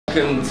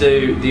Welcome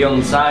to the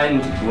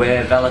Unsigned,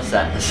 we're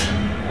Velocets.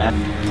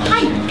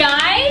 Hi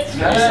guys!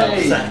 Hey.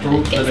 It's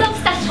self-settled.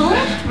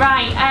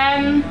 Right,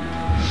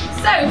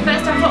 so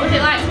first off, what was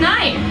it like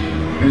tonight?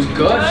 It was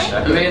good.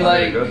 I mean,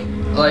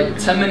 like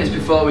 10 minutes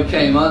before we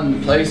came on,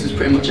 the place was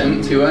pretty much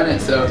empty, weren't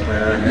it? So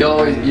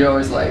you're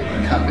always like,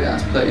 I can't be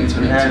asked to play into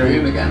an empty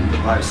room again.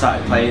 Like we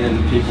started playing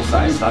and people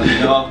started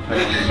standing up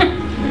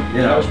and,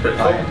 you know, it was pretty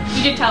fun.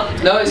 You did tell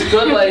them. No, it's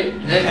good, like,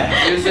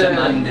 it was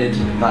demanded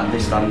that they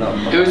stand up.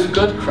 It was a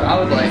good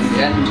crowd, like, in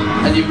the end.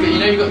 And you've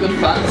got good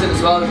fans in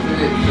as well. The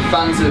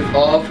fans of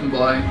Orphan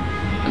Boy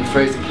and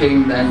Fraser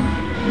King, then,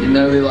 you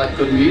know they like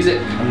good music.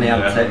 And the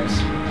Antics.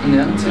 And the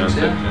Antics,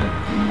 yeah.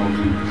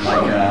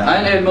 I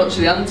ain't heard much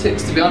of the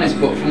Antics, to be honest,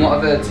 but from what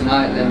I've heard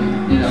tonight,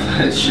 then, you know,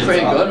 it's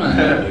pretty good, man.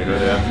 Pretty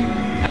good,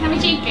 yeah. Can we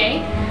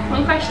cheeky?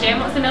 One question,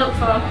 what's the milk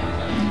for?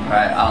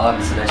 Right, I'll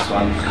answer this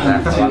one. I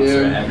have to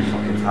answer it every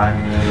fucking time.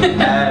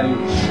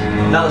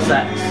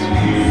 Velocets.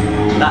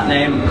 That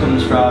name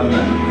comes from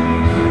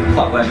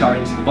Clockwork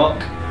Orange, the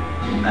book,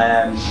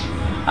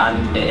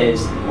 and it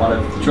is one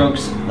of the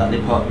drugs that they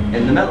put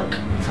in the milk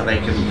to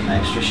make them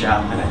extra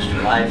sharp and extra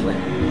lively.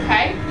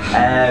 Okay.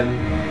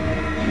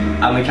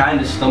 And we kind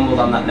of stumbled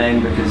on that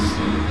name because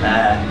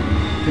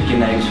picking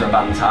names for a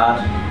band's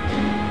hard.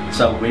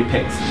 So we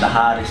picked the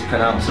hardest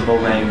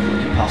pronounceable name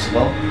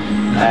possible.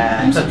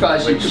 I'm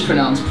surprised you could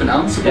pronounce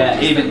pronounceable. Yeah,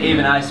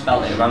 even I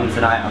spelled it wrong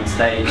tonight on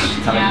stage,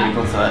 telling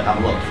people to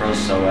have a look for us,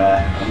 so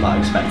I'm not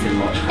expecting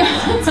much from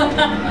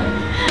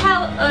that.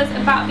 Tell us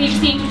about the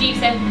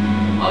introducer.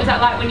 What was that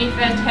like when you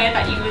first heard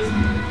that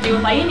they were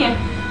playing you?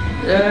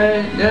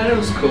 Yeah, it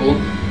was cool.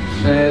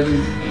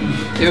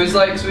 It was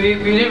like, so we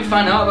didn't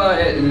find out about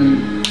it,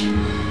 and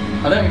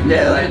I don't even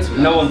know.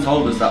 No one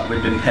told us that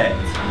we'd been picked.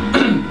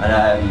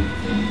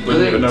 We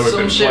didn't even know we'd some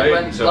been shit playing,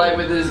 went, so like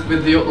with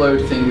the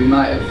upload thing, we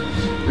might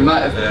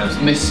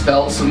have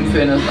misspelled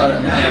something. I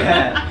don't know.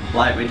 Yeah,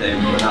 like we do.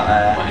 We're not,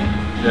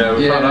 yeah,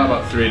 we found out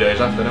about 3 days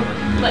after, didn't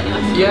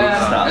we?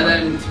 Yeah, and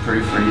then to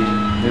proofread,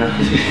 you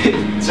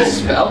know. just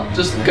spell,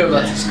 just go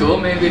back to school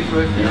maybe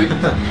for a few weeks.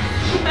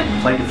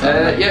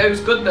 Yeah, it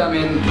was good though. I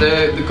mean,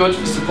 they're good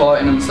for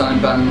supporting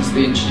unsigned bands,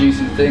 the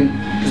introducing thing,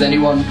 because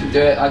anyone could do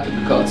it. I could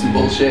record some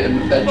bullshit in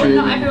my bedroom.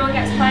 But not everyone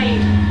gets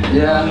played.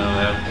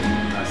 Yeah.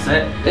 That's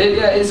it.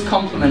 Yeah, it's a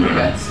compliment, I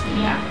guess.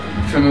 Yeah.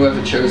 From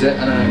whoever chose it.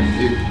 I don't know if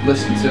you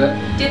listened to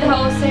it. Did the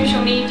whole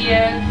social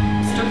media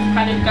stuff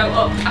kind of go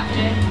up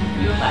after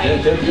you were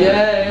played?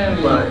 Yeah.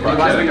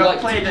 We got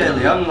played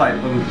early on, like,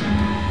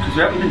 because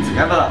we haven't been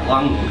together that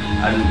long,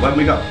 and when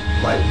we got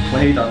like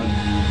played on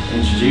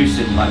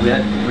introducing, like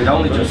we'd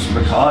only just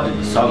recorded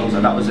the songs,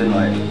 and that was in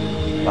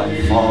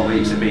like 4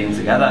 weeks of being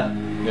together.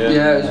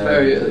 Yeah, it was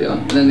very early on.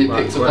 And then they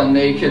picked up on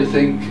Naked, I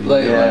think,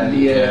 later in the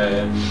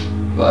year.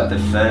 But the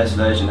first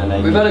version of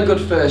Naked. We've had a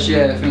good first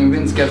year. I think we've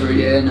been together a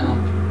year now.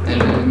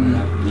 And,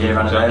 year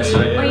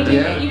anniversary. What are you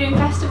doing? You're doing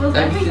festivals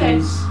and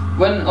everything?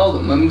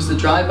 When was the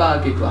Dry Bar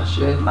gig last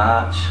year?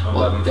 March.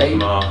 What date?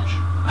 March.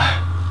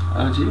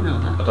 How do you know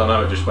that? I don't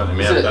know, it just went in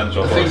my head then,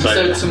 so I think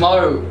so.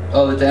 Tomorrow,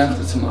 or the day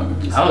after tomorrow.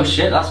 Oh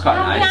shit, that's quite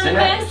nice,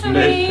 isn't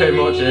it? It pretty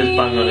much is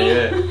bang on a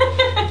year.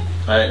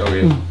 I ain't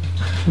you.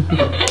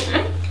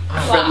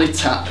 Friendly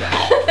tap.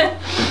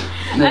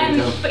 There you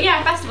go. But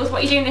yeah, festivals,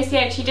 what are you doing this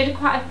year? Because you did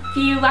quite a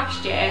few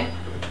last year.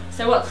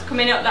 So what's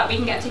coming up that we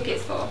can get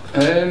tickets for?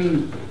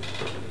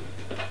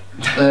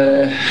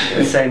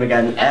 The same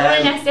again. In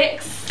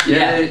Essex.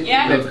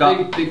 Yeah. We've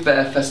got Big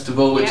Bear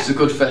Festival, which is a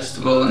good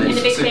festival. And in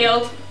the big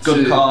field.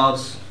 Good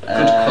cause.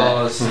 Good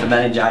cause. The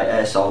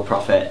meningitis, all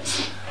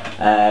profits.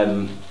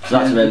 So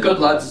that's really good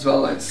lads as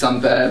well, like Sam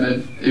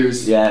Behrman,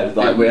 who's we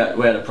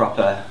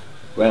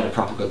had a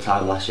proper good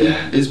time last year.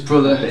 Yeah, his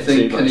brother, I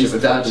think, and his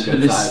dad.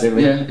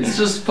 It's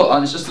just put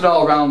on. It's just an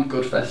all-round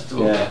good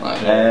festival.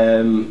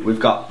 Yeah. We've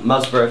got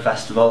Mosborough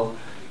Festival,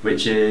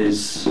 which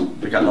is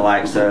we've got the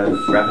likes of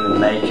Reverend and the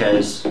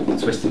Makers,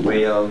 Twisted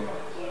Wheel.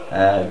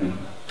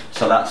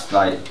 So that's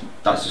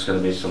just going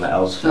to be something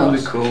else. That'll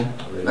be cool.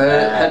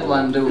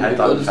 Headlander will be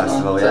good as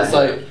well. So it's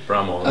like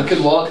I could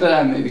walk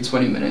there in maybe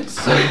 20 minutes.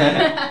 So,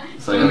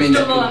 I mean,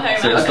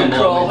 I can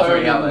crawl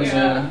home.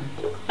 Yeah.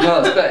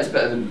 No, it's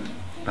better than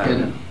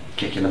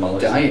kicking them all.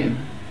 Dying.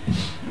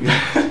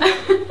 Right.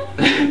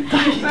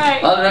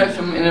 I don't know, if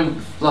I'm in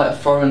a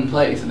foreign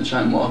place and I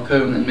try and walk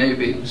home, then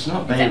maybe it's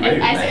not very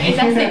rude. Is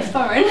Essex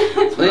foreign?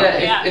 Well,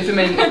 yeah. If I'm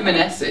in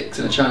Essex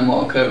and I try and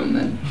walk home,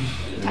 then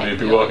you'd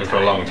be walking for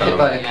a long time. Hit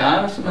by a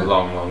car or something. A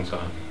long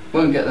time.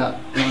 Won't get that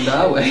round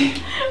our way.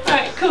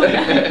 Right, cool.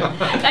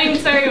 Thanks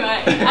very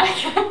much.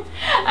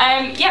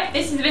 Yep,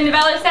 this has been the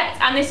Velocets,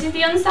 and this is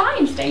the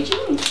Unsigned. Stay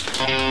tuned.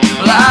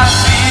 Well, I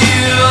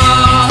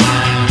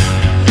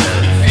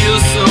feel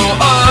so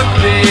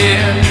ugly,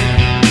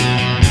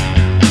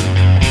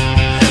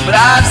 but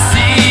I've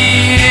seen